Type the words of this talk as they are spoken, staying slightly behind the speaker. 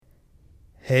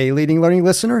Hey, Leading Learning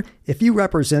listener, if you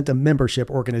represent a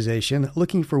membership organization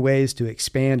looking for ways to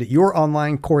expand your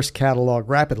online course catalog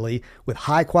rapidly with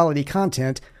high-quality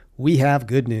content, we have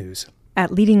good news. At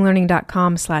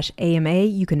leadinglearning.com/AMA,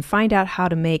 you can find out how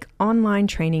to make online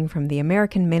training from the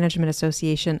American Management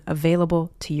Association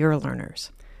available to your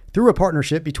learners. Through a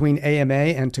partnership between AMA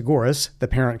and Tagoras, the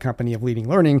parent company of Leading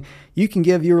Learning, you can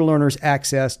give your learners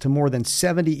access to more than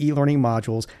 70 e-learning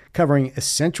modules covering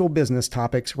essential business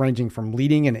topics ranging from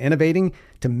leading and innovating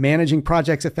to managing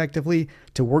projects effectively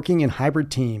to working in hybrid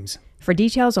teams. For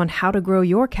details on how to grow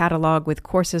your catalog with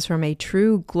courses from a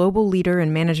true global leader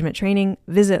in management training,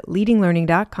 visit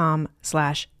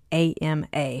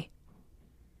leadinglearning.com/AMA.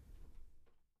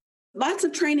 Lots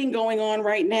of training going on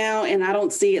right now, and I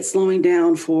don't see it slowing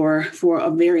down for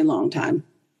a very long time.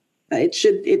 It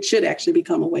should actually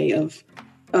become a way of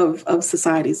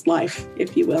society's life,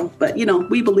 if you will. But,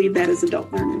 we believe that as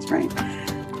adult learners, right?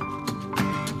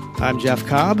 I'm Jeff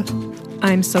Cobb.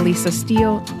 I'm Salisa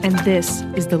Steele, and this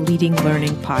is the Leading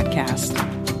Learning Podcast.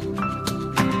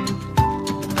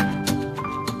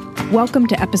 Welcome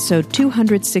to episode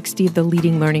 260 of the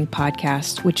Leading Learning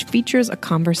Podcast, which features a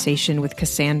conversation with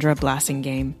Cassandra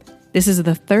Blassingame. This is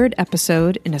the third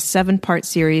episode in a 7-part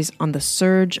series on the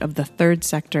surge of the third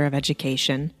sector of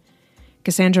education.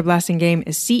 Cassandra Blassingame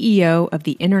is CEO of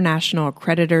the International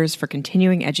Accreditors for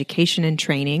Continuing Education and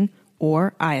Training,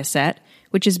 or IACET,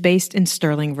 which is based in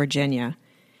Sterling, Virginia.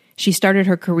 She started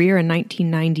her career in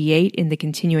 1998 in the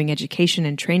continuing education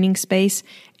and training space,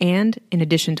 and in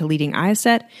addition to leading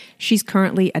IACET, she's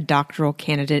currently a doctoral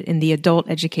candidate in the adult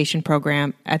education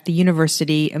program at the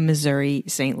University of Missouri,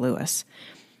 St. Louis.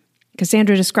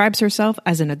 Cassandra describes herself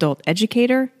as an adult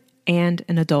educator and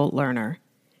an adult learner.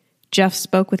 Jeff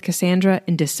spoke with Cassandra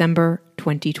in December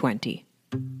 2020.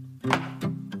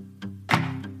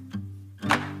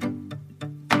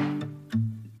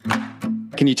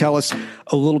 Can you tell us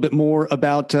a little bit more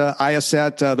about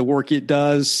IACET, the work it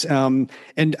does? And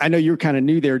I know you're kind of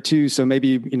new there too, so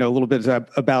maybe a little bit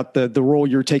about the role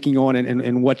you're taking on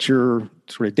and what your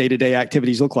sort of day-to-day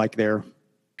activities look like there.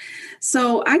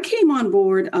 So I came on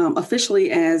board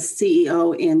officially as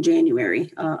CEO in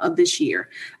January of this year.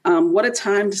 What a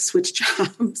time to switch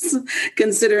jobs,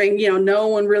 considering no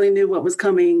one really knew what was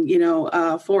coming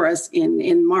for us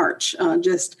in March.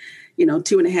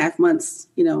 2.5 months,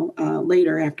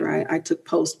 later after I took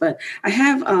post. But I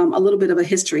have a little bit of a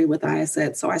history with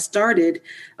IACET. So I started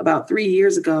about 3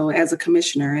 years ago as a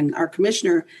commissioner, and our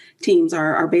commissioner teams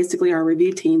are basically our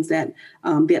review teams that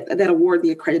award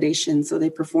the accreditation. So they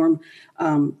perform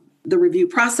the review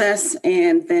process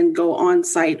and then go on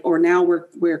site, or now we're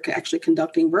actually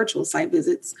conducting virtual site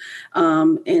visits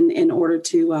in order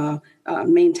to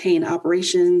maintain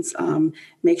operations,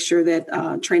 make sure that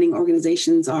training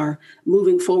organizations are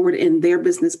moving forward in their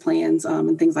business plans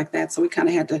and things like that. So we kind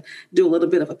of had to do a little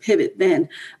bit of a pivot then.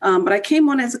 But I came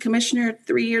on as a commissioner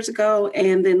 3 years ago,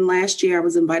 and then last year I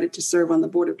was invited to serve on the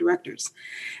board of directors.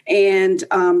 And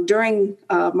during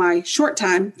my short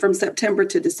time from September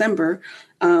to December,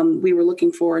 we were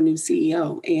looking for a new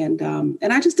CEO, and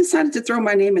I just decided to throw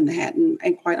my name in the hat. And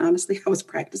quite honestly, I was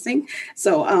practicing,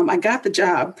 so I got the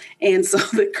job. And so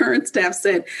the current staff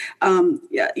said,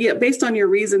 based on your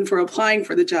reason for applying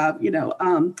for the job,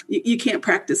 you can't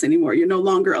practice anymore. You're no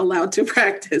longer allowed to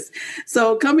practice.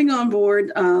 So coming on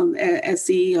board as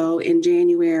CEO in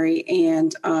January,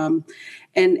 and while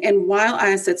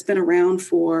IACET's been around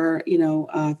for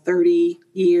 30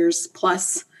 years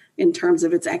plus in terms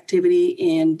of its activity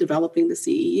in developing the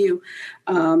CEU,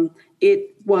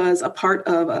 it was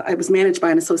it was managed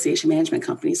by an association management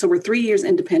company. So we're 3 years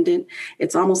independent.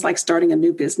 It's almost like starting a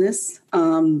new business,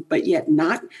 but yet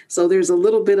not. So there's a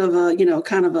little bit of a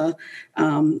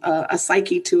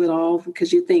psyche to it all,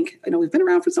 because you think, we've been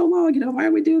around for so long, why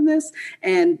are we doing this?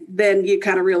 And then you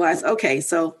kind of realize, okay,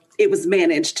 so it was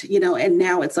managed, and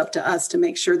now it's up to us to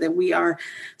make sure that we are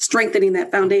strengthening that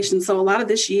foundation. So a lot of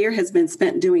this year has been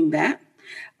spent doing that.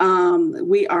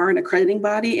 We are an accrediting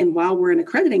body, and while we're an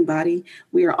accrediting body,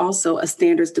 we are also a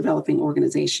standards developing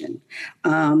organization.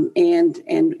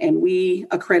 And we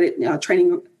accredit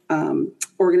training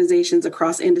organizations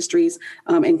across industries,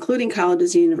 including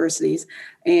colleges and universities.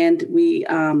 And we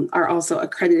are also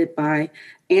accredited by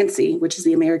ANSI, which is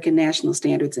the American National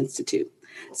Standards Institute.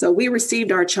 So we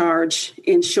received our charge,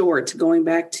 in short, going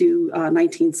back to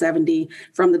 1970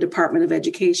 from the Department of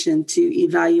Education to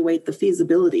evaluate the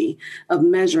feasibility of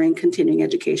measuring continuing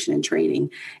education and training.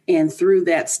 And through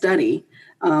that study,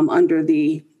 under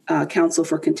the Council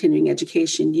for Continuing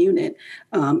Education unit,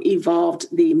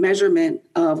 evolved the measurement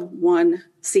of one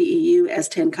CEU as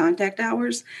 10 contact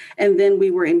hours. And then we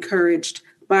were encouraged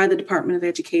by the Department of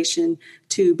Education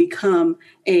to become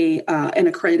an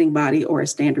accrediting body or a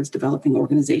standards developing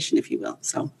organization, if you will.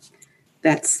 So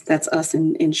that's us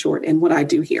in short, and what I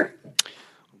do here.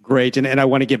 Great. And I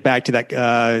want to get back to that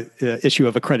issue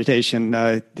of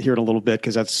accreditation here in a little bit,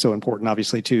 because that's so important,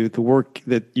 obviously, to the work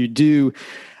that you do.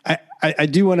 I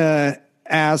do want to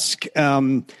ask,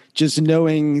 just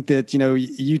knowing that,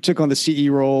 you took on the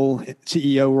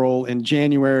CEO role in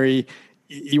January,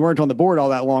 you weren't on the board all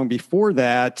that long before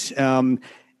that. And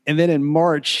then in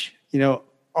March,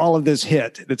 all of this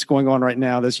hit that's going on right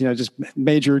now, this, just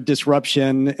major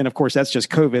disruption. And of course, that's just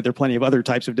COVID. There are plenty of other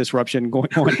types of disruption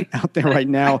going on out there right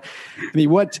now. I mean,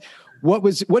 what's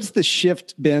the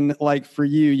shift been like for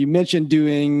you? You mentioned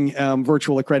doing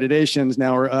virtual accreditations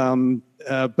now,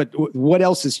 but what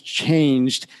else has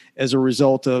changed as a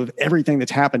result of everything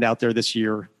that's happened out there this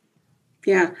year?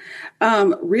 Yeah,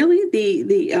 really,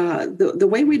 the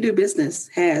way we do business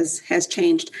has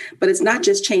changed, but it's not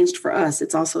just changed for us;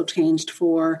 it's also changed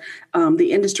for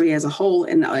the industry as a whole,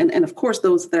 and of course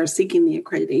those that are seeking the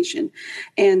accreditation.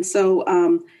 And so,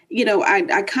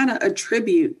 I kind of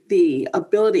attribute the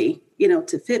ability,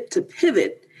 to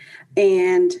pivot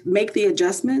and make the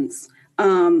adjustments.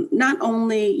 Not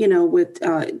only, with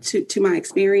to my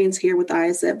experience here with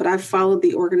IACET, but I've followed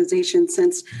the organization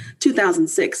since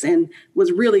 2006 and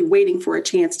was really waiting for a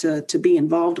chance to be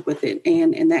involved with it.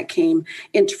 And that came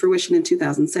into fruition in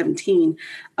 2017.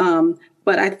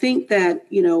 But I think that,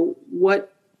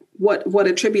 what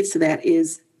attributes to that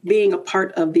is being a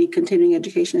part of the continuing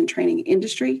education and training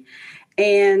industry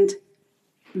and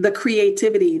the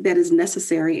creativity that is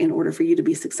necessary in order for you to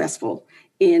be successful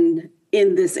in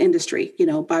this industry,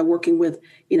 by working with,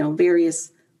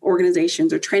 various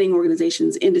organizations or training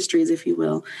organizations, industries, if you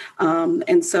will.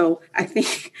 And so I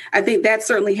think that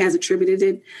certainly has attributed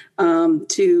it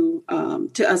to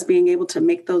us being able to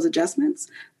make those adjustments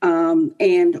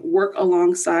and work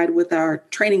alongside with our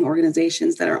training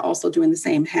organizations that are also doing the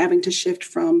same, having to shift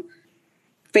from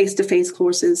face-to-face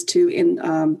courses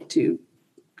to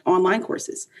online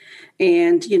courses.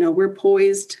 And, we're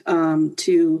poised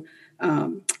to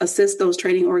assist those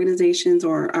training organizations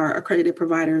or our accredited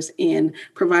providers in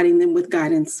providing them with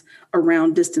guidance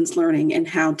around distance learning and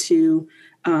how to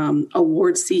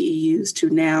award CEUs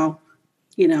to now,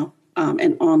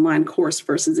 an online course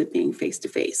versus it being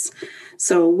face-to-face.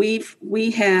 So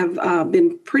we have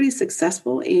been pretty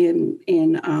successful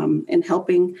in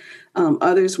helping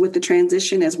others with the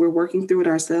transition as we're working through it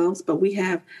ourselves. But we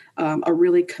have a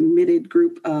really committed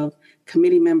group of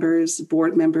committee members,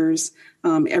 board members.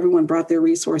 Everyone brought their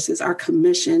resources, our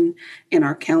commission and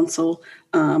our council.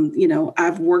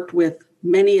 I've worked with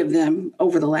many of them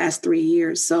over the last 3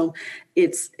 years. So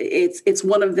it's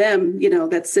one of them,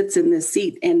 that sits in this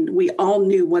seat, and we all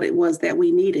knew what it was that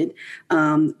we needed.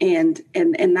 And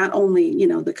not only,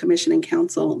 the commission and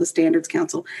council, the standards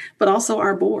council, but also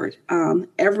our board.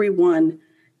 Everyone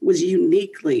was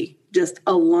uniquely just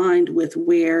aligned with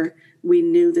where we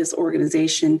knew this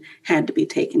organization had to be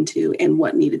taken to and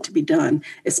what needed to be done,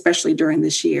 especially during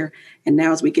this year. And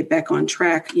now as we get back on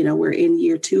track, we're in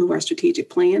year 2 of our strategic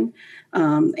plan,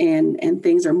 and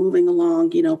things are moving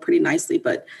along, pretty nicely.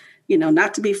 But,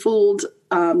 not to be fooled,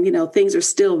 things are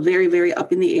still very, very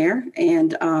up in the air.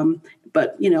 And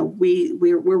but,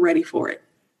 we're ready for it.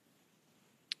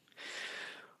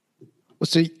 Well,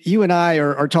 so you and I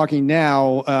are talking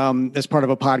now as part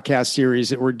of a podcast series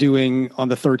that we're doing on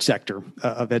the third sector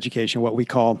of education, what we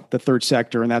call the third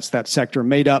sector. And that's that sector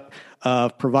made up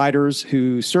of providers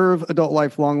who serve adult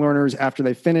lifelong learners after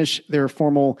they finish their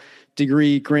formal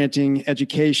degree granting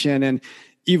education. And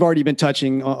you've already been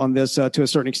touching on this to a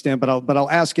certain extent, but I'll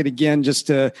ask it again just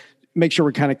to make sure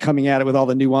we're kind of coming at it with all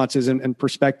the nuances and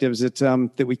perspectives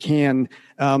that we can.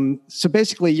 So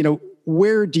basically,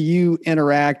 where do you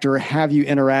interact or have you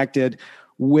interacted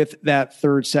with that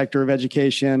third sector of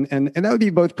education? And that would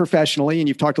be both professionally, and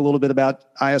you've talked a little bit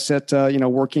about IACET,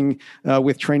 working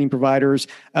with training providers.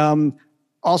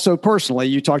 Also personally,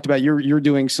 you talked about you're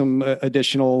doing some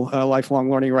additional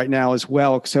lifelong learning right now as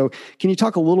well. So can you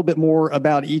talk a little bit more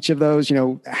about each of those,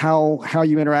 how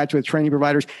you interact with training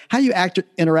providers, how you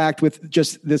interact with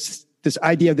just this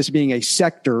idea of this being a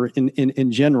sector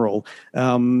in general,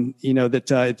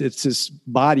 that it's this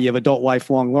body of adult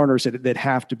lifelong learners that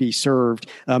have to be served.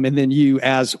 And then you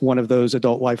as one of those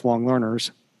adult lifelong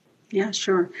learners. Yeah,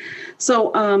 sure.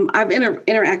 So I've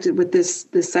interacted with this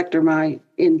sector my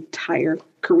entire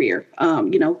career,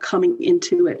 coming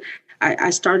into it.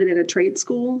 I started at a trade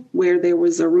school where there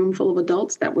was a room full of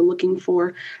adults that were looking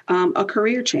for a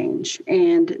career change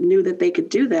and knew that they could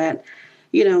do that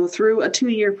through a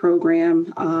 2-year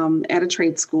program at a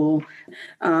trade school.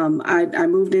 I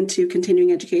moved into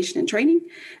continuing education and training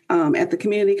at the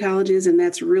community colleges, and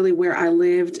that's really where I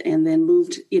lived, and then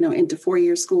moved, into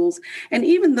 4-year schools. And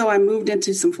even though I moved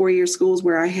into some 4-year schools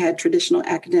where I had traditional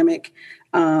academic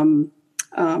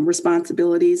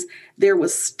responsibilities, there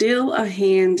was still a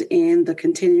hand in the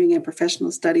continuing and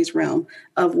professional studies realm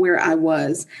of where I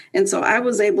was. And so I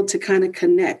was able to kind of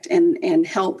connect and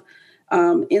help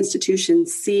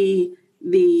institutions see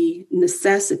the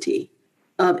necessity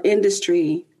of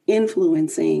industry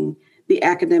influencing the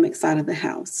academic side of the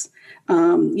house.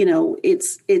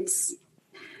 It's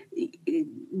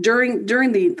during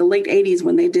the late 80s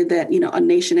when they did that, a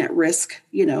nation at risk,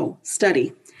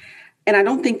 study. And I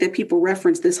don't think that people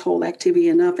reference this whole activity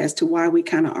enough as to why we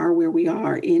kind of are where we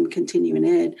are in continuing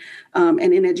ed and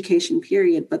in education,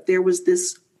 period. But there was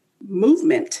this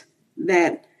movement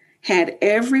that had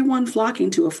everyone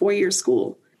flocking to a 4-year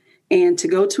school, and to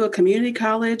go to a community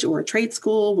college or a trade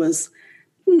school was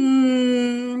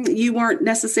you weren't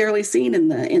necessarily seen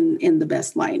in the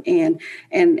best light, and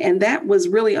that was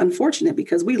really unfortunate,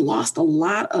 because we lost a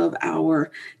lot of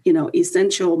our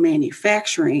essential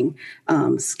manufacturing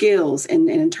skills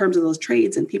and in terms of those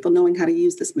trades and people knowing how to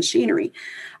use this machinery,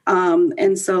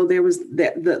 and so there was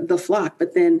the flock,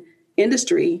 but then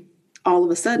industry all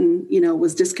of a sudden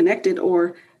was disconnected,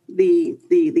 or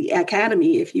the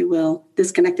academy, if you will,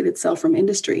 disconnected itself from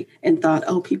industry and thought,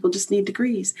 oh, people just need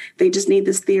degrees. They just need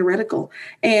this theoretical.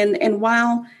 And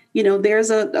while, there's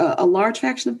a large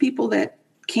faction of people that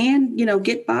can,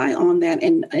 get by on that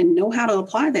and know how to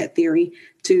apply that theory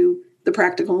to the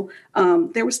practical,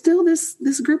 there was still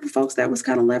this group of folks that was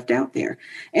kind of left out there.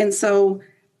 And so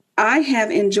I have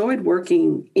enjoyed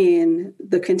working in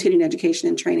the continuing education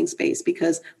and training space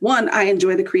because, one, I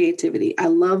enjoy the creativity. I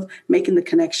love making the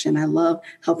connection. I love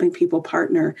helping people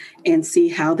partner and see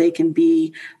how they can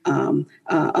be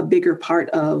a bigger part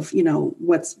of,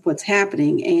 what's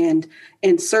happening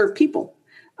and serve people.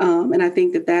 And I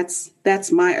think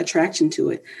that's my attraction to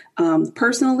it.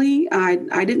 Personally,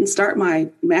 I didn't start my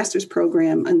master's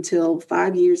program until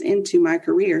 5 years into my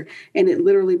career, and it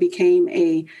literally became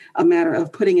a matter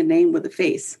of putting a name with a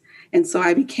face. And so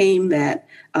I became that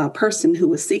person who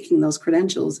was seeking those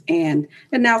credentials and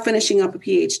now finishing up a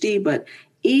PhD. But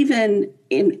even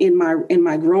in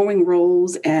my growing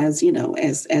roles as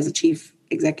a chief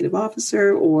executive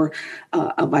officer or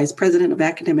a vice president of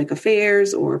academic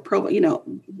affairs or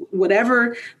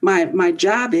whatever my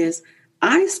job is,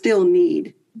 I still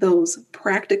need those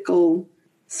practical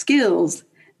skills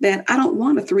that I don't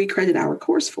want a 3 credit hour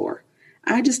course for.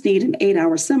 I just need an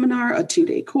 8-hour seminar, a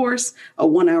 2-day course, a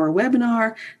 1-hour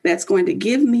webinar that's going to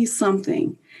give me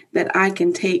something that I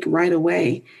can take right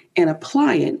away and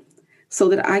apply it so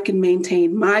that I can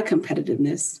maintain my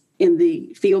competitiveness in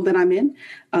the field that I'm in,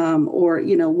 or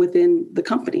within the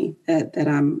company that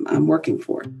I'm working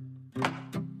for.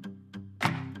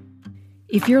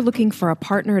 If you're looking for a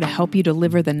partner to help you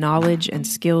deliver the knowledge and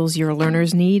skills your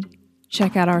learners need,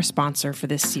 check out our sponsor for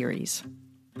this series.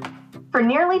 For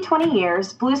nearly 20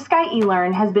 years, Blue Sky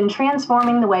eLearn has been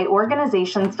transforming the way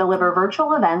organizations deliver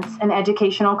virtual events and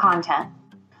educational content.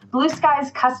 Blue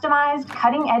Sky's customized,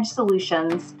 cutting-edge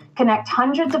solutions connect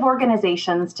hundreds of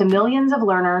organizations to millions of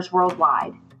learners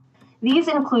worldwide. These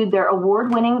include their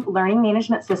award-winning learning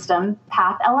management system,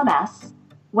 Path LMS,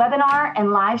 webinar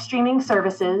and live streaming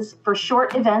services for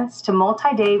short events to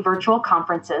multi-day virtual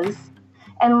conferences,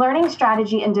 and learning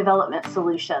strategy and development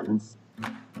solutions.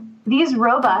 These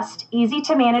robust,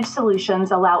 easy-to-manage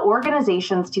solutions allow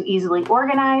organizations to easily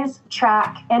organize,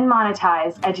 track, and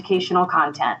monetize educational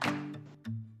content.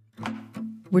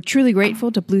 We're truly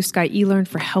grateful to Blue Sky eLearn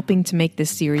for helping to make this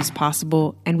series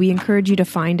possible, and we encourage you to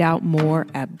find out more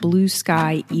at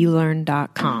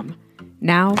blueskyelearn.com.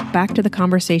 Now, back to the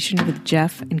conversation with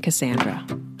Jeff and Cassandra.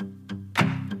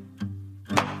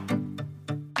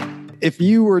 If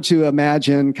you were to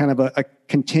imagine kind of a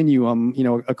continuum,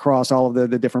 across all of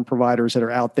the different providers that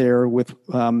are out there, with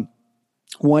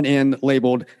one end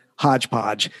labeled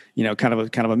hodgepodge, kind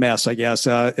of a mess, I guess,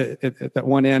 at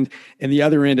one end, and the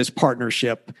other end is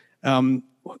partnership.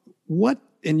 What,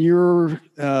 in your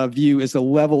view, is the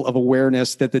level of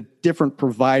awareness that the different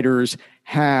providers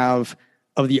have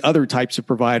of the other types of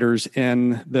providers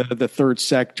in the third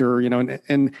sector,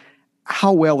 and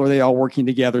how well are they all working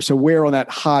together? So where on that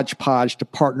hodgepodge to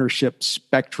partnership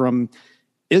spectrum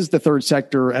is the third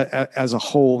sector as a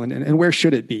whole, and where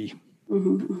should it be?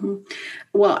 Mm-hmm, mm-hmm.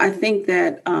 Well, I think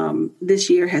that this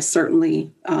year has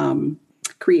certainly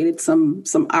created some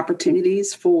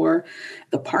opportunities for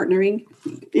the partnering,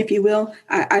 if you will.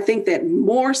 I think that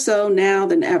more so now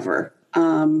than ever,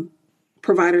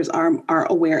 providers are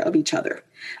aware of each other.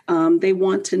 They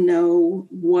want to know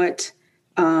what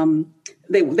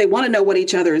they want to know what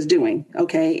each other is doing,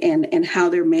 okay, and how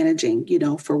they're managing,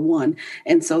 for one.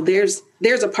 And so there's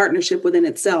a partnership within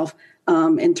itself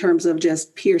in terms of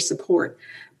just peer support.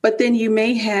 But then you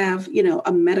may have,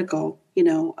 a medical,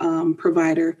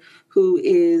 provider who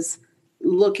is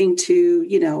looking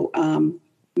to,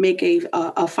 make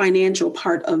a financial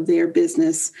part of their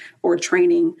business or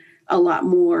training a lot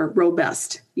more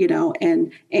robust,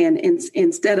 and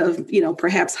instead of,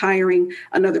 perhaps hiring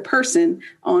another person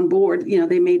on board,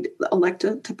 they may elect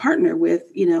to partner with,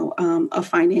 a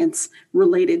finance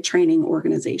related training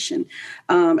organization.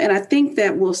 And I think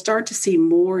that we'll start to see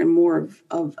more and more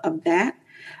of that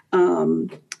in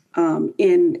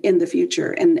the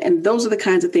future. And those are the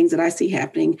kinds of things that I see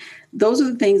happening. Those are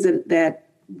the things that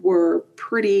were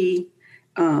pretty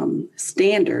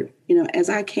standard, as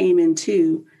I came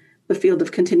into the field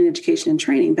of continuing education and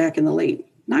training back in the late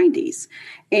 90s.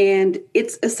 And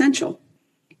it's essential.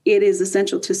 It is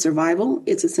essential to survival.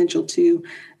 It's essential to,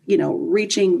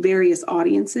 reaching various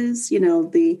audiences.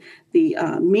 The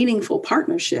meaningful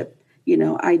partnership,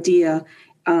 idea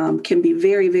can be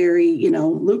very, very,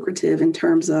 lucrative in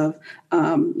terms of,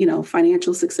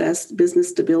 financial success, business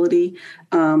stability.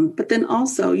 But then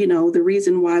also, the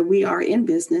reason why we are in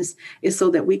business is so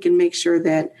that we can make sure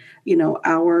that,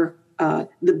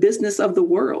 the business of the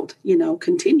world,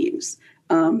 continues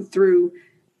through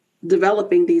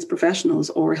developing these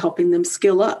professionals or helping them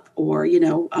skill up or,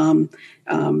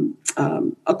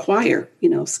 acquire,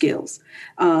 skills.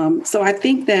 So I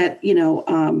think that,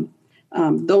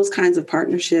 those kinds of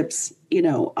partnerships,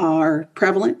 are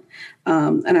prevalent.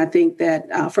 And I think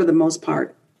that for the most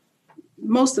part,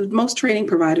 most training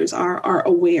providers are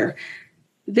aware.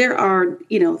 There are,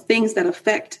 things that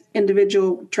affect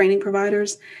individual training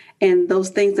providers, and those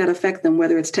things that affect them,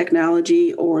 whether it's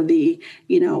technology or the,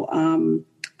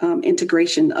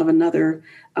 integration of another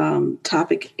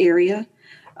topic area,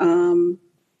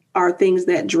 are things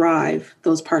that drive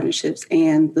those partnerships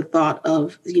and the thought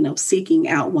of, seeking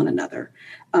out one another.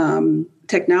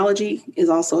 Technology is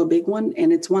also a big one,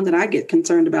 and it's one that I get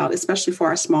concerned about, especially for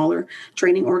our smaller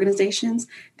training organizations,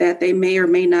 that they may or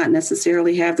may not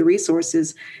necessarily have the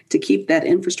resources to keep that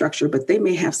infrastructure, but they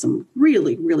may have some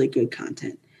really, really good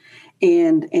content.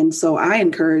 And so I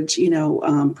encourage,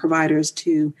 providers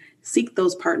to seek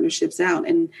those partnerships out.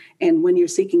 And when you're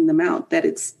seeking them out, that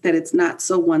it's not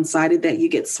so one-sided that you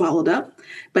get swallowed up,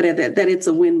 but that it's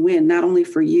a win-win, not only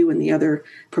for you and the other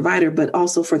provider, but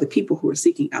also for the people who are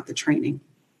seeking out the training.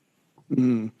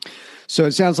 Mm. So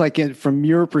it sounds like from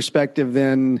your perspective,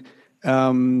 then,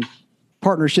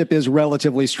 partnership is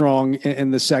relatively strong in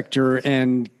the sector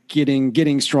and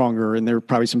getting stronger, and there are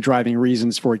probably some driving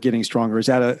reasons for it getting stronger. Is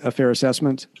that a fair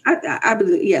assessment? I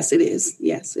believe, yes, it is.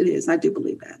 Yes, it is. I do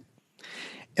believe that.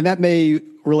 And that may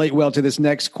relate well to this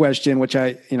next question, which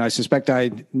I suspect I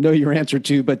know your answer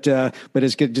to, but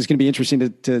it's just going to be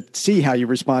interesting to see how you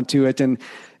respond to it. And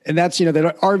that's,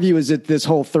 that our view is that this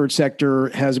whole third sector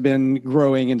has been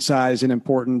growing in size and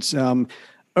importance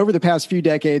over the past few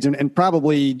decades, and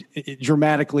probably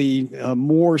dramatically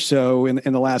more so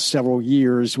in the last several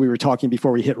years. We were talking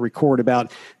before we hit record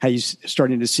about how you're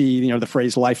starting to see, the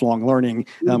phrase lifelong learning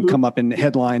come up in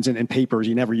headlines and in papers.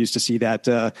 You never used to see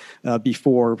that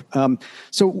before.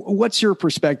 So what's your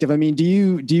perspective? I mean, do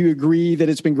you agree that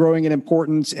it's been growing in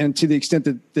importance? And to the extent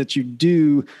that you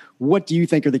do, what do you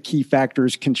think are the key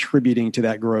factors contributing to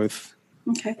that growth?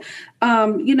 Okay.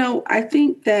 I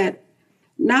think that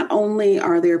not only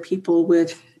are there people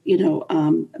with,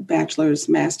 bachelor's,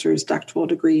 master's, doctoral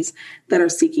degrees that are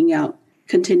seeking out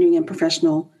continuing and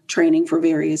professional training for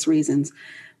various reasons,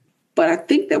 but I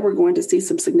think that we're going to see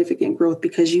some significant growth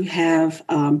because you have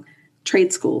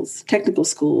trade schools, technical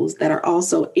schools that are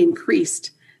also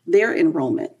increased their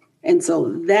enrollment. And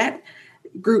so that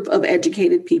group of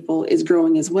educated people is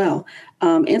growing as well.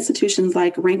 Institutions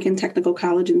like Rankin Technical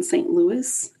College in St.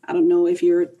 Louis, I don't know if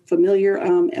you're familiar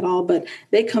at all, but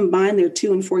they combine their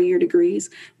 2 and 4 year degrees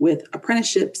with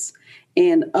apprenticeships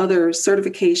and other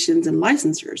certifications and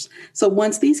licensures. So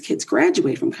once these kids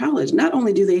graduate from college, not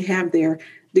only do they have their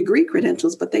degree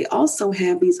credentials, but they also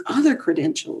have these other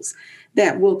credentials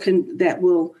that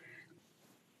will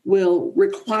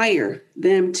require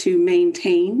them to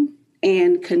maintain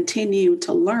and continue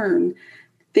to learn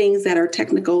things that are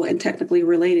technical and technically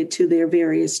related to their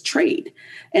various trade.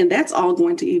 And that's all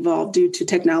going to evolve due to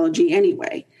technology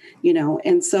anyway,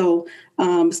 And so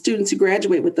students who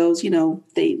graduate with those,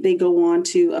 they go on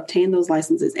to obtain those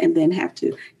licenses and then have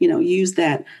to, use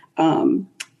that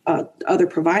other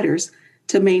providers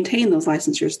maintain those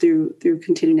licensures through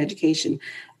continuing education.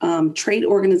 Trade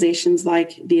organizations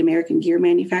like the American Gear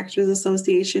Manufacturers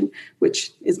Association,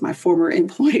 which is my former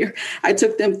employer, I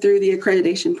took them through the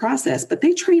accreditation process, but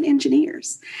they train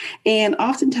engineers. And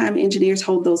oftentimes engineers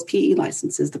hold those PE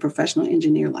licenses, the professional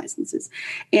engineer licenses.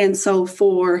 And so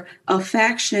for a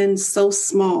faction so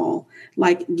small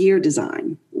like gear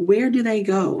design, where do they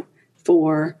go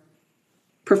for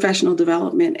professional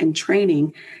development and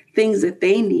training, things that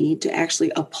they need to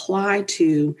actually apply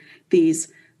to these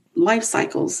life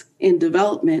cycles in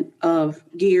development of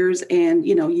gears and,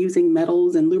 using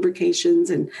metals and lubrications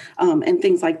and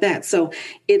things like that. So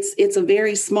it's a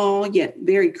very small yet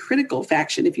very critical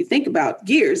faction if you think about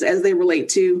gears as they relate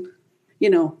to,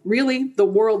 really the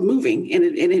world moving, and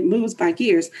it moves by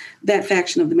gears, that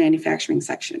faction of the manufacturing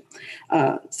sector.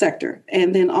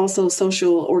 And then also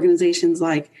social organizations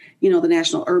like, the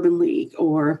National Urban League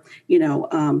or,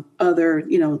 other,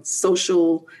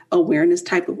 social awareness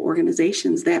type of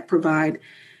organizations that provide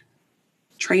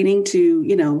training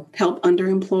to, help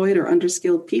underemployed or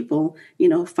underskilled people,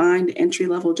 find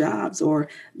entry-level jobs or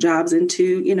jobs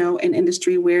into, an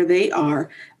industry where they are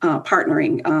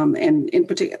partnering, and in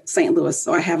particular St. Louis.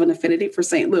 So I have an affinity for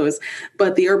St. Louis,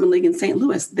 but the Urban League in St.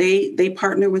 Louis, they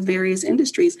partner with various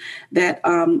industries that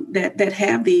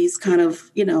have these kind of,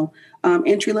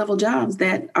 entry-level jobs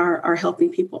that are helping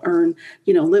people earn,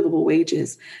 livable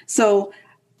wages. So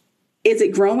is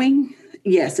it growing?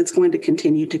 Yes, it's going to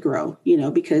continue to grow,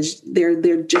 because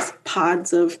they're just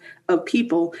pods of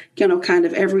people, kind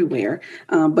of everywhere.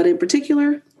 But in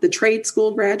particular, the trade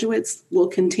school graduates will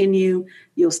continue.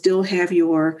 You'll still have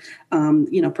your,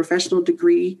 professional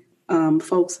degree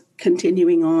folks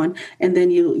continuing on, and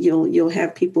then you'll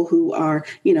have people who are,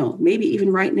 maybe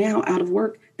even right now out of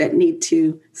work that need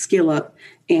to skill up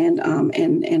and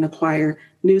acquire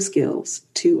new skills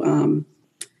to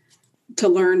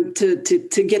learn to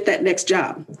get that next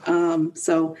job.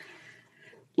 So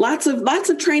lots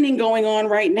of training going on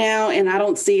right now, and I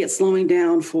don't see it slowing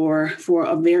down for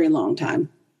a very long time.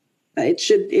 It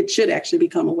should actually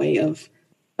become a way of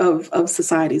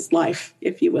society's life,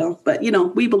 if you will. But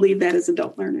we believe that as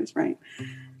adult learners, right?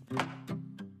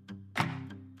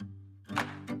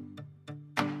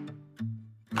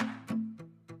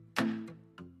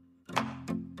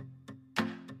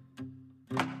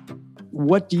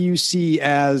 What do you see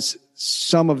as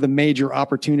some of the major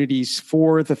opportunities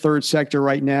for the third sector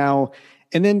right now?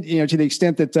 And then, to the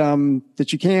extent that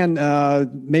that you can,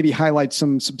 maybe highlight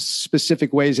some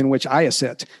specific ways in which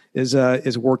IACET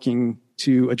is working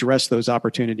to address those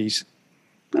opportunities.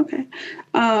 Okay.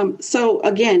 So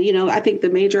again, I think the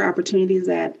major opportunities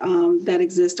that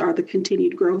exist are the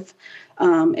continued growth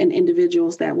and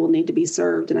individuals that will need to be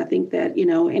served. And I think that,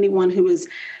 anyone who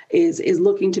is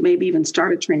looking to maybe even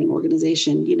start a training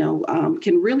organization,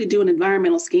 can really do an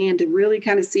environmental scan to really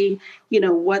kind of see,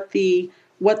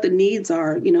 what the needs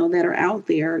are, that are out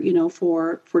there,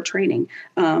 for training.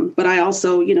 But I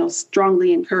also,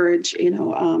 strongly encourage,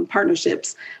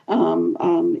 partnerships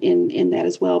in that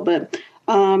as well. But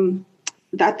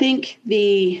I think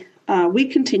we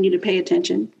continue to pay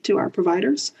attention to our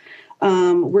providers.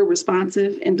 We're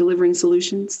responsive in delivering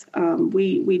solutions.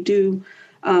 We do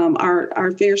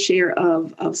our fair share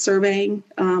of surveying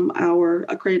our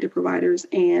accredited providers,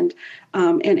 and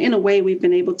in a way, we've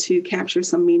been able to capture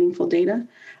some meaningful data.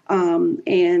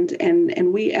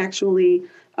 And we actually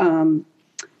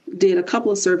did a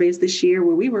couple of surveys this year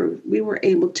where we were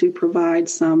able to provide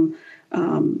some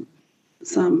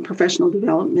professional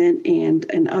development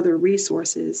and other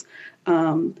resources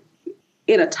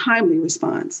in a timely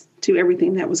response to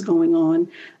everything that was going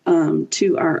on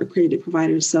to our accredited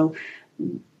providers. So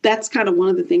that's kind of one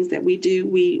of the things that we do.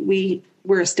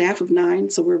 We're a staff of 9,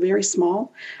 so we're very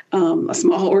small, a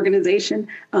small organization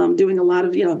doing a lot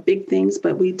of big things,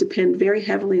 but we depend very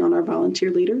heavily on our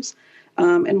volunteer leaders.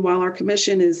 And while our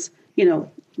commission is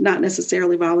not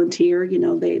necessarily volunteer,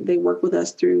 they work with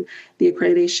us through the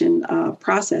accreditation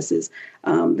processes.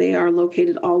 They are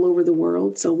located all over the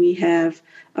world, so we have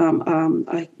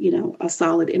a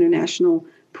solid international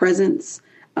presence.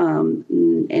 And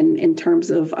in terms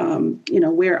of,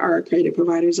 where our accredited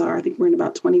providers are, I think we're in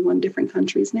about 21 different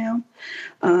countries now.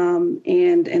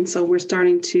 And so we're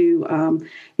starting to,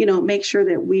 make sure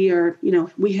that we are,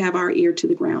 we have our ear to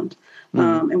the ground.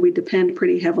 And we depend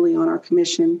pretty heavily on our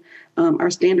commission, our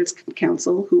standards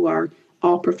council, who are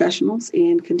all professionals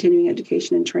in continuing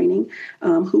education and training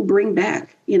who bring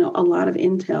back, a lot of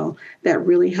intel that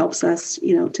really helps us,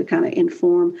 to kind of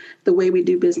inform the way we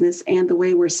do business and the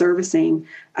way we're servicing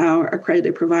our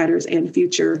accredited providers and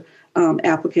future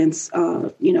applicants,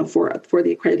 for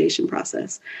the accreditation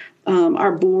process.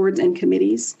 Our boards and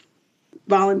committees,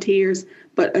 volunteers,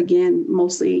 but again,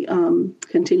 mostly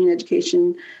continuing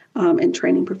education and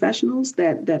training professionals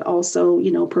that also,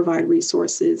 provide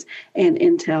resources and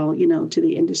intel, to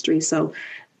the industry. So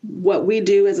what we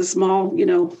do as a small,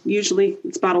 usually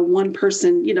it's about a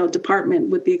one-person, department,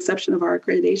 with the exception of our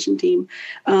accreditation team,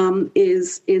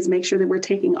 is make sure that we're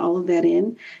taking all of that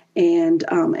in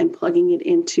and plugging it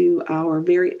into our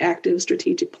very active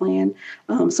strategic plan,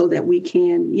 so that we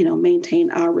can,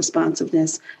 maintain our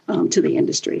responsiveness to the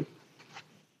industry.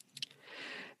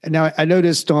 Now, I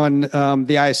noticed on the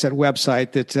IACET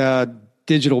website that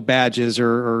digital badges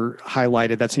are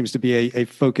highlighted. That seems to be a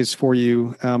focus for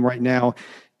you right now.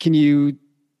 Can you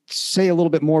say a little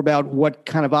bit more about what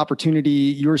kind of opportunity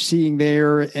you're seeing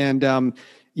there, and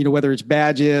whether it's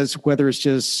badges, whether it's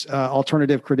just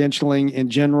alternative credentialing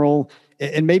in general,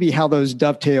 and maybe how those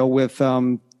dovetail with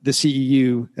the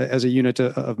CEU as a unit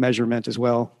of measurement as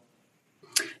well?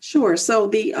 Sure. So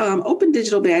the open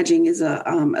digital badging is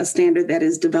a standard that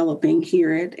is developing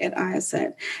here at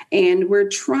IACET, and we're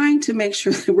trying to make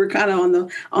sure that we're kind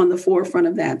of on the forefront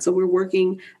of that. So we're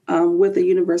working with a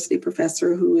university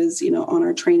professor who is on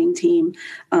our training team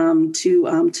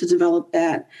to develop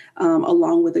that,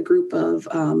 along with a group of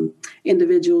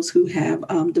individuals who have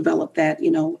developed that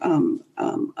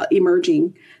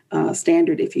emerging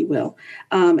standard, if you will.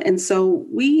 And so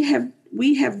we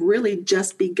have really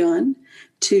just begun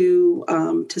to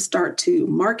start to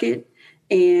market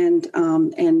and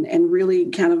really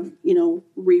kind of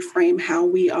reframe how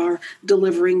we are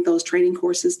delivering those training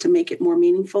courses to make it more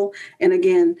meaningful. And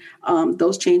again,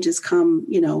 those changes come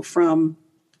from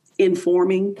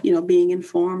informing, being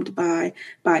informed by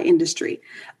industry.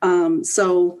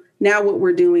 So now what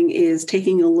we're doing is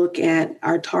taking a look at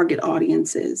our target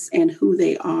audiences and who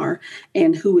they are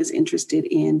and who is interested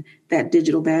in that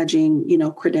digital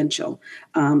badging, credential.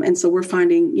 And so we're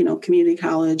finding, community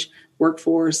college,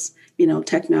 workforce,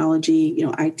 technology,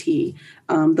 IT.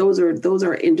 Those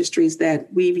are industries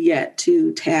that we've yet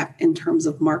to tap in terms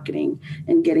of marketing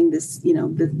and getting this,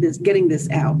 getting this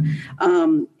out.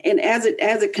 And as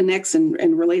it connects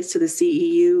and relates to the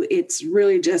CEU, it's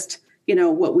really just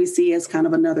what we see as kind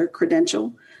of another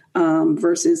credential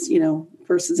versus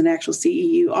an actual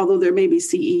CEU, although there may be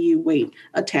CEU weight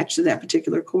attached to that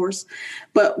particular course.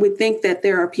 But we think that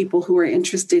there are people who are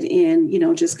interested in,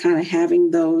 just kind of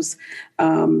having those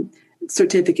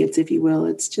certificates, if you will.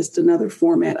 It's just another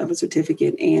format of a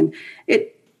certificate. And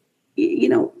it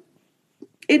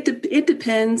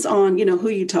depends on, who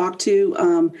you talk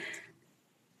to.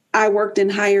 I worked in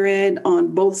higher ed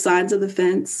on both sides of the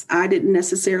fence. I didn't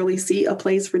necessarily see a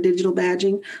place for digital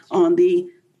badging on the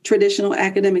traditional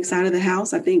academic side of the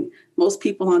house. I think most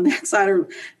people on that side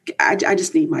I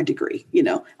just need my degree.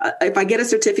 If I get a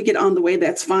certificate on the way,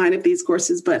 that's fine at these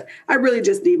courses, but I really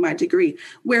just need my degree.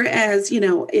 Whereas,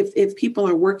 if people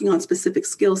are working on specific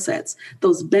skill sets,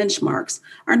 those benchmarks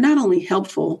are not only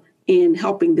helpful in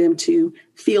helping them to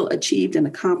feel achieved and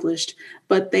accomplished,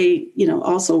 but they,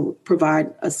 also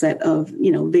provide a set of,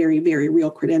 very, very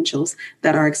real credentials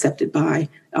that are accepted by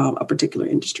a particular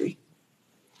industry.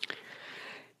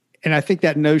 And I think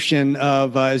that notion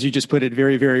of, as you just put it,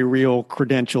 very, very real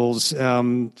credentials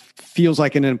feels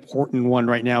like an important one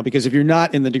right now, because if you're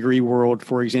not in the degree world,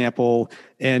 for example,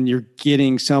 and you're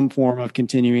getting some form of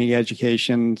continuing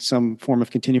education, some form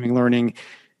of continuing learning,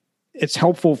 it's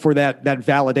helpful for that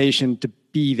validation to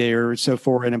be there. So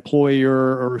for an employer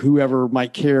or whoever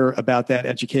might care about that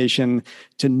education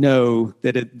to know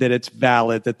that it's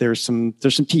valid, that there's some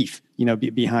teeth,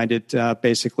 behind it,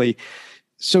 basically.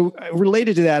 So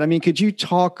related to that, could you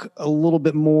talk a little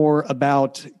bit more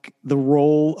about the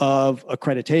role of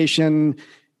accreditation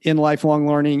in lifelong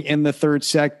learning in the third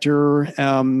sector?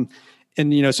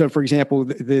 So for example,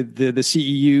 the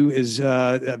CEU is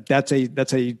that's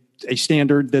a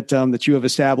standard that you have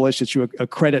established, that you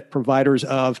accredit providers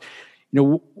of.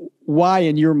 Why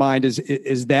in your mind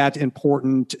is that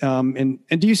important? And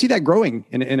do you see that growing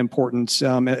in importance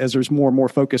as there's more and more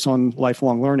focus on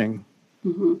lifelong learning?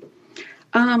 Mm-hmm.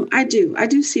 I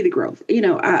do see the growth.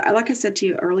 Like I said to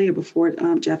you earlier before,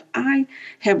 Jeff, I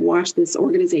have watched this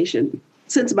organization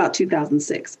since about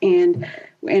 2006 and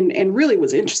really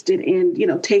was interested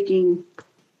in, taking,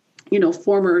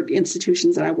 former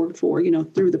institutions that I worked for,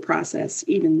 through the process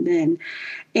even then.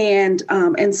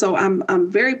 And so I'm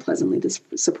very pleasantly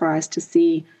surprised to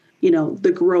see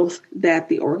the growth that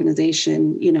the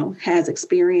organization, has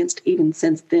experienced even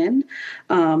since then,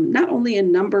 not only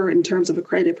in number in terms of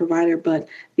accredited provider, but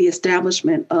the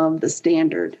establishment of the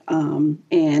standard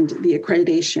and the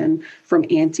accreditation from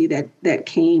ANSI that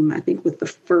came, I think, with the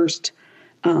first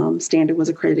standard was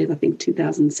accredited, I think,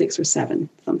 2006 or 7,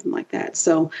 something like that.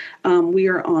 So we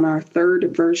are on our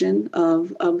third version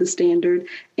of the standard,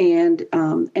 and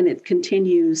it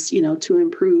continues, to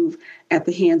improve at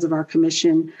the hands of our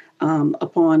commission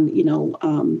upon,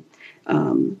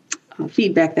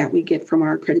 feedback that we get from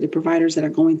our accredited providers that are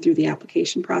going through the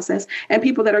application process, and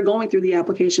people that are going through the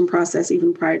application process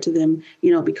even prior to them,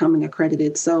 becoming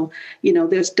accredited. So,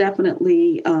 there's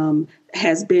definitely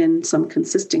has been some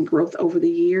consistent growth over the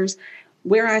years.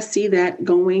 Where I see that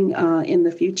going in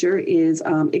the future is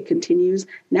it continues.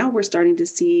 Now we're starting to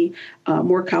see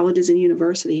more colleges and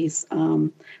universities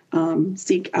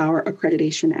seek our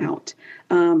accreditation out,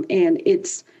 and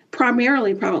it's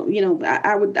primarily, probably,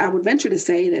 I would venture to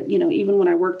say that, even when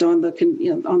I worked on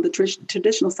the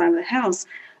traditional side of the house,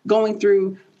 going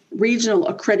through regional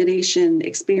accreditation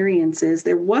experiences,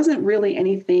 there wasn't really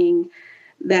anything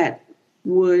that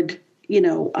would,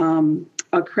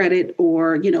 accredit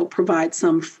or, provide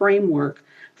some framework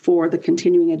for the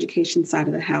continuing education side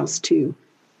of the house to,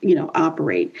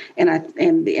 operate. And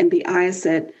the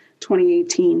IACET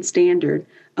 2018 standard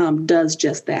does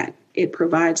just that. It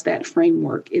provides that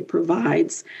framework. It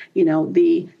provides,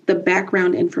 the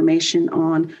background information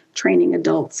on training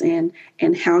adults and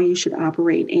how you should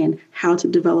operate and how to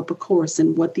develop a course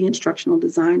and what the instructional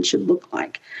design should look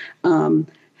like.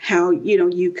 How,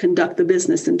 you conduct the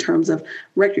business in terms of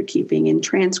record keeping and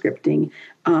transcripting,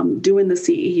 doing the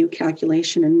CEU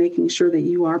calculation and making sure that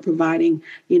you are providing,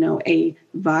 a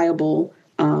viable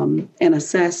and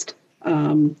assessed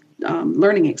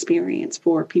learning experience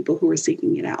for people who are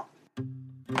seeking it out.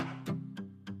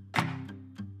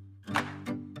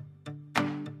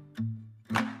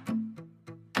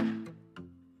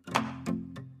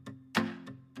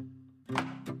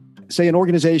 Say an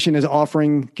organization is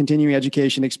offering continuing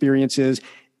education experiences,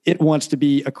 it wants to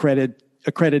be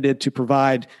accredited to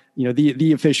provide,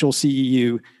 the official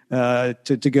CEU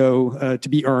to go to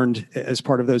be earned as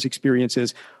part of those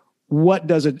experiences. What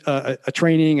does a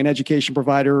training and education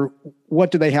provider,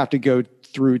 what do they have to go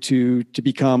through to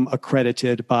become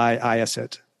accredited by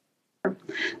IACET?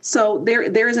 So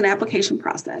there is an application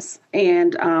process,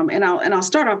 and I'll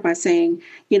start off by saying,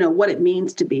 what it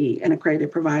means to be an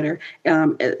accredited provider.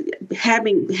 Having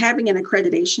an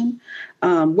accreditation,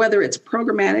 whether it's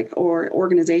programmatic or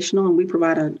organizational, and we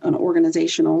provide an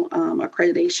organizational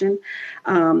accreditation,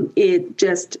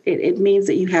 it means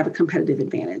that you have a competitive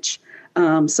advantage.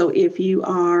 So if you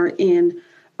are in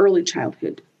early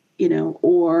childhood,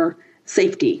 or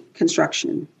safety,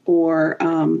 construction, or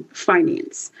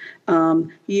finance.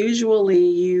 Usually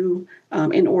you,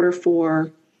 in order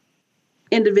for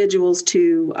individuals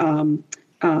to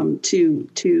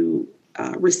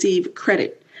receive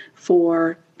credit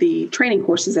for the training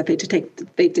courses that they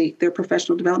take their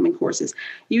professional development courses,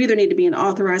 you either need to be an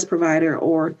authorized provider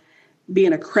or be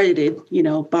an accredited,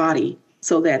 body,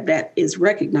 so that is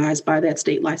recognized by that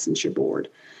state licensure board.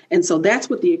 And so that's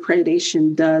what the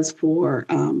accreditation does for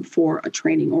a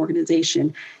training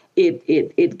organization.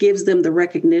 It gives them the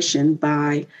recognition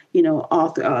by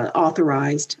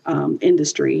authorized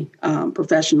industry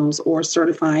professionals or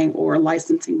certifying or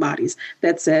licensing bodies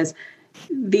that says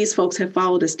these folks have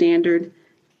followed a standard.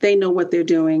 They know what they're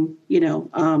doing.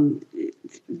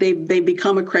 They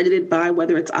become accredited by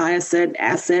whether it's IACET,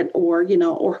 ASSET, or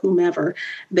whomever.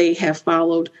 They have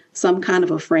followed some kind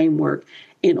of a framework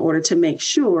in order to make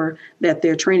sure that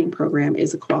their training program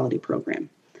is a quality program.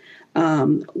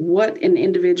 What an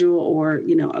individual or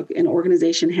an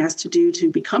organization has to do to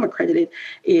become accredited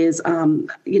is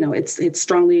it's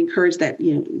strongly encouraged that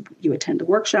you attend a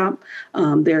workshop.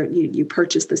 You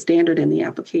purchase the standard and the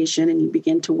application, and you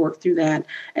begin to work through that,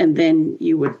 and then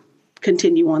you would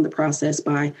continue on the process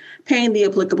by paying the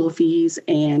applicable fees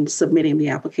and submitting the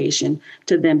application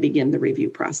to then begin the review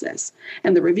process.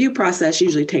 And the review process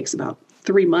usually takes about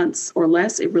 3 months or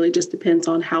less. It really just depends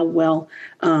on how well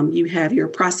you have your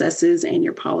processes and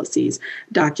your policies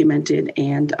documented,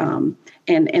 and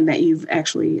that you've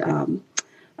actually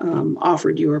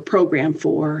offered your program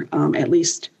for at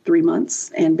least 3 months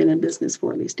and been in business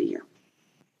for at least a year.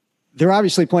 There are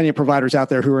obviously plenty of providers out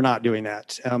there who are not doing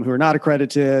that, who are not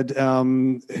accredited,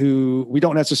 who we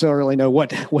don't necessarily know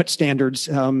what standards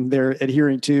they're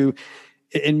adhering to.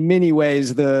 In many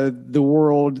ways, the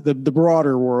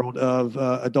broader world of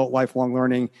adult lifelong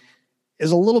learning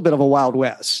is a little bit of a Wild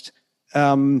West,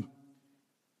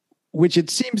 which it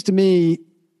seems to me,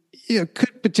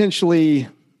 could potentially,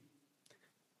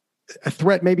 a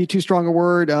threat may be too strong a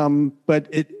word, but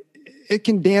it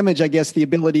can damage, I guess, the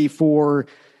ability for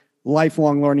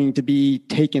lifelong learning to be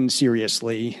taken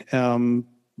seriously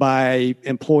by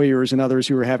employers and others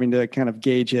who are having to kind of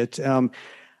gauge it.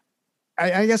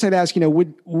 I guess I'd ask, do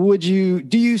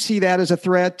you see that as a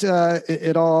threat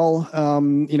at all?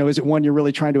 Is it one you're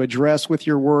really trying to address with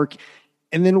your work?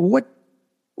 And then what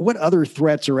other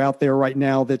threats are out there right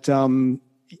now that,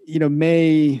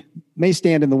 may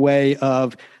stand in the way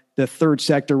of the third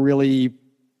sector really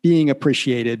being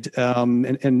appreciated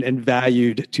and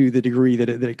valued to the degree that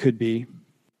it could be?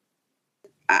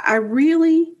 I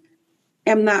really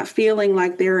am not feeling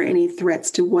like there are any threats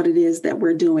to what it is that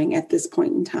we're doing at this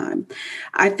point in time.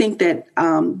 I think that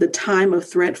the time of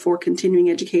threat for continuing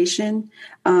education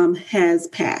has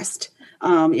passed.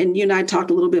 And you and I talked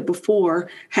a little bit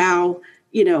before how,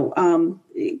 how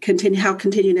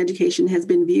continuing education has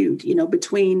been viewed,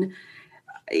 between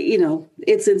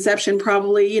its inception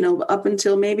probably, up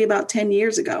until maybe about 10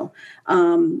 years ago.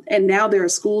 And now there are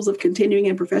schools of continuing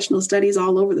and professional studies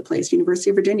all over the place. University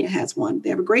of Virginia has one. They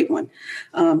have a great one.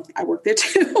 I work there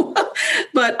too.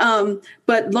 But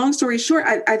long story short,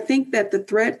 I think that the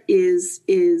threat is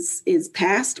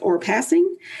past or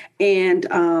passing. And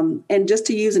just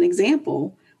to use an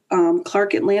example,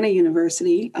 Clark Atlanta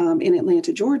University in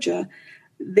Atlanta, Georgia,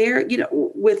 there,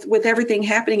 with everything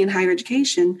happening in higher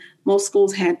education, most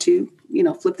schools had to,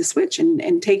 flip the switch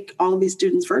and take all of these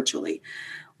students virtually.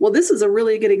 Well, this is a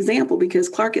really good example because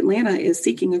Clark Atlanta is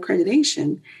seeking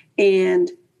accreditation. And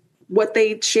what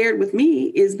they shared with me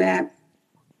is that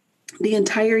the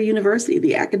entire university,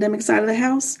 the academic side of the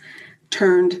house,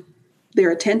 turned their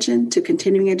attention to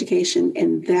continuing education.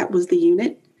 And that was the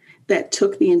unit that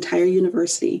took the entire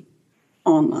university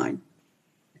online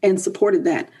and supported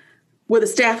that with a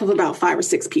staff of about 5 or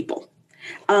 6 people.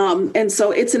 And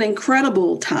so it's an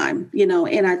incredible time,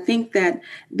 and I think that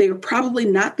they're probably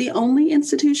not the only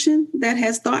institution that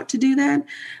has thought to do that,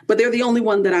 but they're the only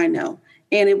one that I know.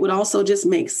 And it would also just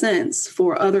make sense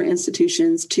for other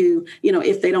institutions to,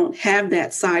 if they don't have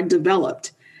that side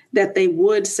developed, that they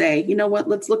would say,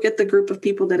 let's look at the group of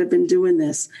people that have been doing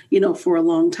this, for a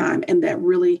long time and that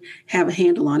really have a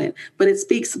handle on it. But it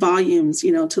speaks volumes,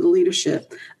 to the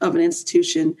leadership of an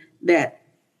institution that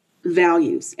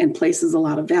values and places a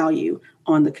lot of value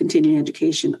on the continuing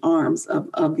education arms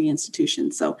of the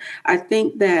institution. So I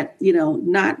think that,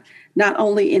 not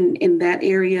only in that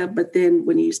area, but then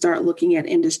when you start looking at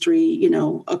industry,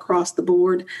 across the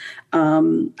board,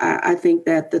 I think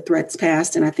that the threat's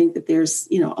passed, and I think that there's,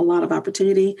 a lot of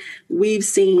opportunity. We've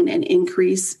seen an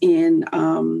increase in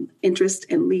interest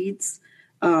and leads.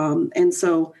 And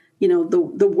so,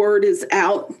 the word is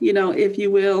out, if you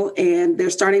will, and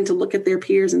they're starting to look at their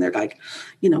peers and they're like,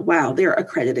 wow, they're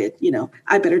accredited,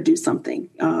 I better do something.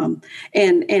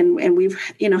 And we've,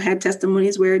 had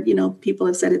testimonies where, people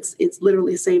have said it's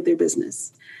literally saved their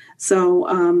business.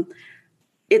 So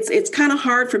it's kind of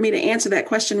hard for me to answer that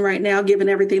question right now, given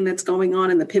everything that's going on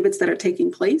and the pivots that are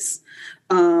taking place.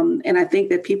 And I think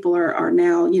that people are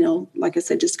now, like I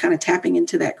said, just kind of tapping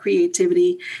into that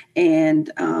creativity and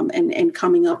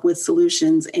coming up with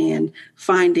solutions and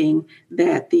finding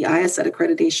that the IACET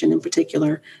accreditation in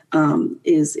particular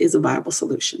is a viable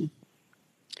solution.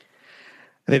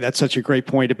 I think that's such a great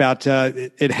point about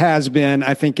it has been,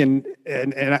 I think, and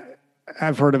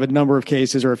I've heard of a number of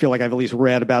cases, or I feel like I've at least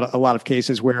read about a lot of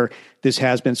cases where this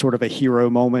has been sort of a hero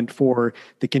moment for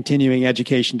the continuing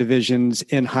education divisions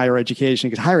in higher education,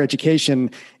 because higher education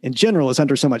in general is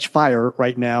under so much fire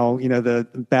right now, the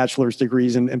bachelor's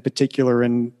degrees in particular,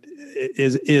 and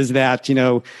is that,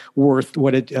 worth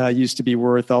what it used to be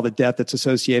worth, all the debt that's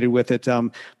associated with it.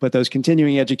 But those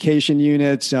continuing education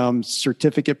units,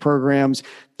 certificate programs,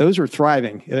 those are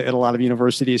thriving at a lot of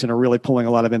universities and are really pulling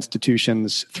a lot of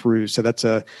institutions through. So that's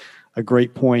a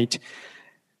great point.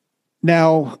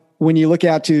 Now, when you look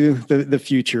out to the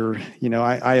future,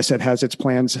 IACET has its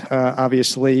plans,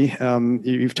 obviously.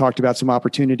 You've talked about some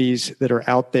opportunities that are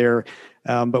out there.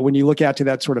 But when you look out to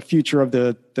that sort of future of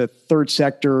the third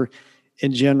sector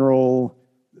in general,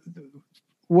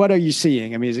 what are you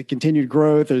seeing? I mean, is it continued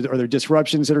growth? Are there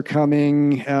disruptions that are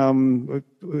coming?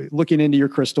 Looking into your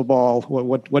crystal ball,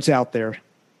 what's out there?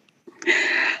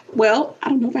 Well, I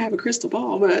don't know if I have a crystal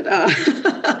ball, but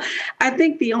I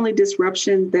think the only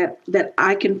disruption that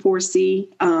I can foresee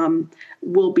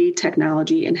will be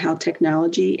technology and how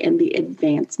technology and the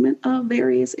advancement of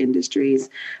various industries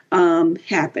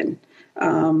happen.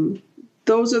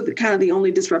 Those are the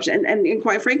only disruption. And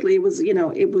quite frankly, it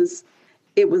was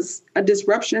it was a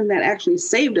disruption that actually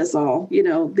saved us all,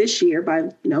 this year by,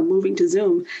 moving to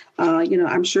Zoom.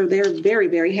 I'm sure they're very,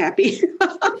 very happy.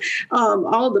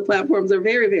 All of the platforms are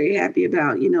very, very happy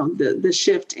about, the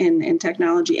shift in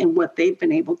technology and what they've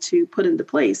been able to put into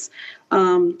place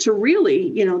to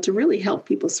really help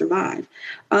people survive.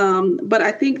 But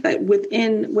I think that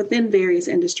within various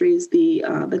industries,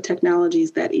 the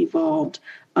technologies that evolved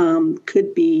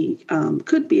could be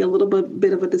a little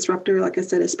bit of a disruptor, like I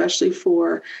said, especially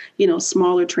for,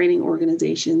 smaller training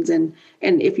organizations. And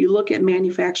if you look at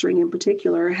manufacturing in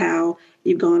particular, how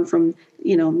you've gone from,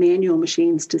 manual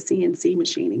machines to CNC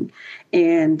machining.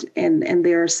 And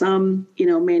there are some,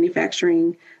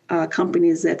 manufacturing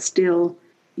companies that still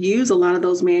use a lot of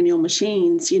those manual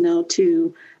machines,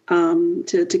 to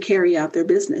carry out their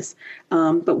business.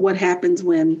 But what happens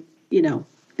when,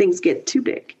 things get too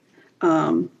big?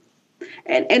 And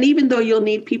even though you'll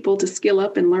need people to skill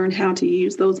up and learn how to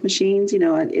use those machines,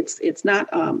 it's not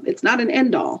an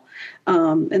end all.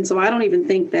 And so I don't even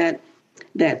think that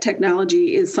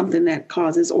technology is something that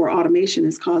causes, or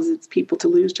automation causes people to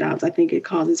lose jobs. I think it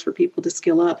causes for people to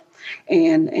skill up,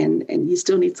 and you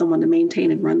still need someone to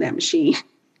maintain and run that machine.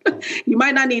 You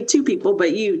might not need two people,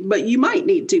 but you might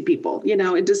need two people.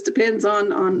 It just depends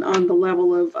on the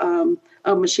level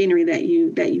of machinery that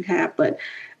you have. But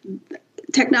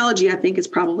technology, I think, is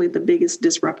probably the biggest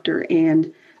disruptor,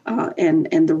 and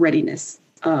the readiness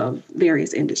of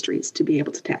various industries to be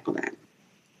able to tackle that.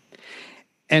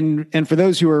 And for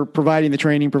those who are providing the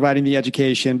training, providing the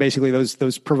education, basically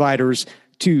those providers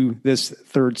to this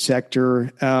third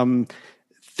sector,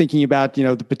 thinking about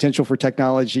the potential for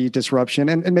technology disruption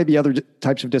and maybe other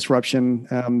types of disruption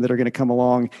that are going to come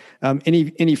along.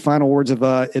 Any final words of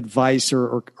advice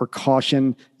or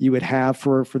caution you would have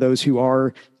for those who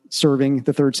are serving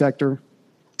the third sector?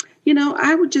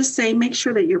 I would just say make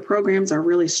sure that your programs are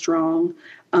really strong.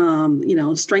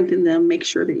 Strengthen them. Make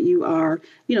sure that you are,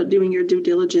 doing your due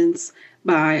diligence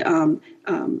by,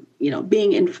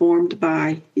 being informed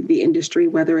by the industry,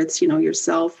 whether it's,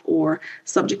 yourself or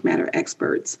subject matter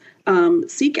experts.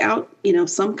 Seek out,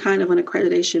 some kind of an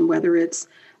accreditation, whether it's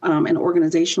an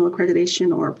organizational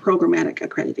accreditation or a programmatic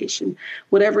accreditation,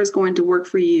 whatever is going to work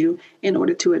for you in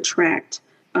order to attract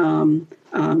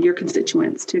your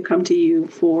constituents to come to you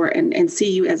for and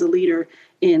see you as a leader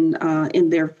in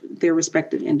their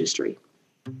respective industry.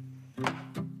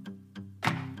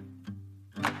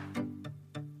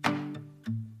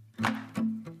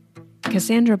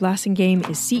 Cassandra Blassingame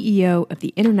is CEO of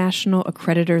the International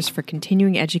Accreditors for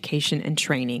Continuing Education and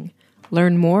Training.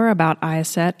 Learn more about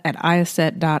IACET at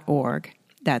IACET.org.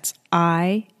 That's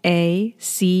IACET.org.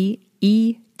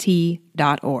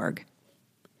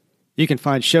 You can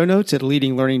find show notes at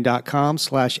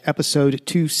leadinglearning.com/episode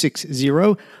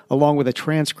 260, along with a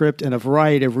transcript and a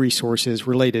variety of resources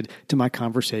related to my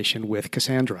conversation with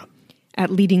Cassandra. At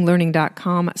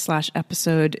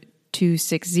leadinglearning.com/episode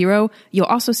 260, you'll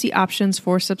also see options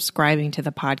for subscribing to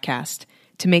the podcast.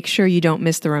 To make sure you don't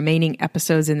miss the remaining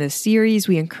episodes in this series,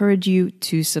 we encourage you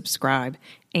to subscribe.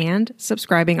 And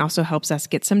subscribing also helps us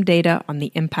get some data on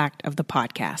the impact of the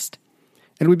podcast.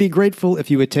 And we'd be grateful if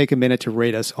you would take a minute to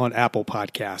rate us on Apple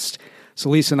Podcasts. So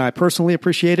Lisa and I personally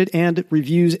appreciate it, and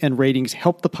reviews and ratings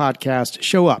help the podcast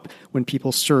show up when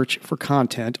people search for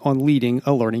content on leading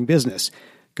a learning business.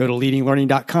 Go to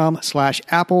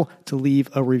leadinglearning.com/Apple to leave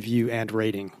a review and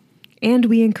rating. And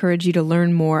we encourage you to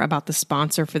learn more about the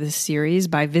sponsor for this series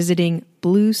by visiting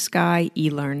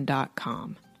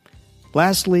blueskyelearn.com.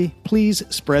 Lastly, please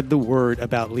spread the word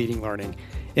about Leading Learning.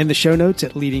 In the show notes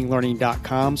at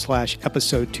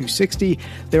leadinglearning.com/episode 260,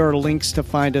 there are links to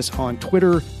find us on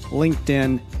Twitter,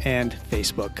 LinkedIn, and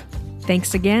Facebook.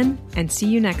 Thanks again, and see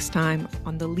you next time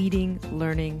on the Leading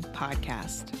Learning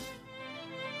Podcast.